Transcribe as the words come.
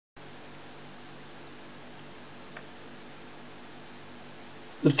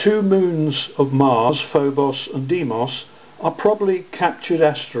The two moons of Mars, Phobos and Deimos, are probably captured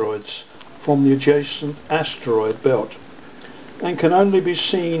asteroids from the adjacent asteroid belt and can only be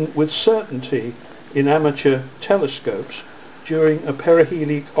seen with certainty in amateur telescopes during a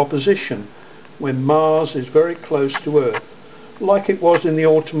perihelic opposition when Mars is very close to Earth, like it was in the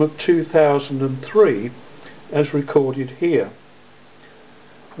autumn of 2003 as recorded here.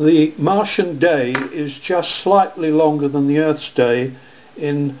 The Martian day is just slightly longer than the Earth's day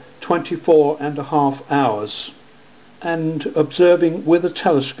in 24.5 hours, and observing with a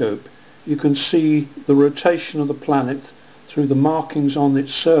telescope you can see the rotation of the planet through the markings on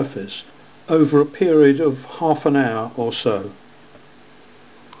its surface over a period of half an hour or so.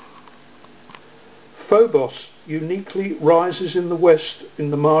 Phobos uniquely rises in the west in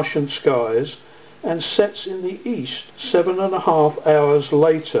the Martian skies and sets in the east 7.5 hours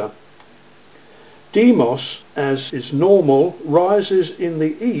later. Deimos, as is normal, rises in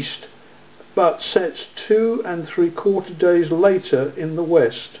the east but sets 2 3/4 days later in the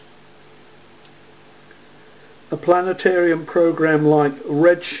west. A planetarium program like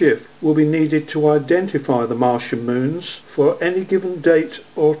Redshift will be needed to identify the Martian moons for any given date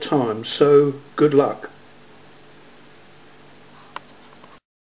or time, so good luck.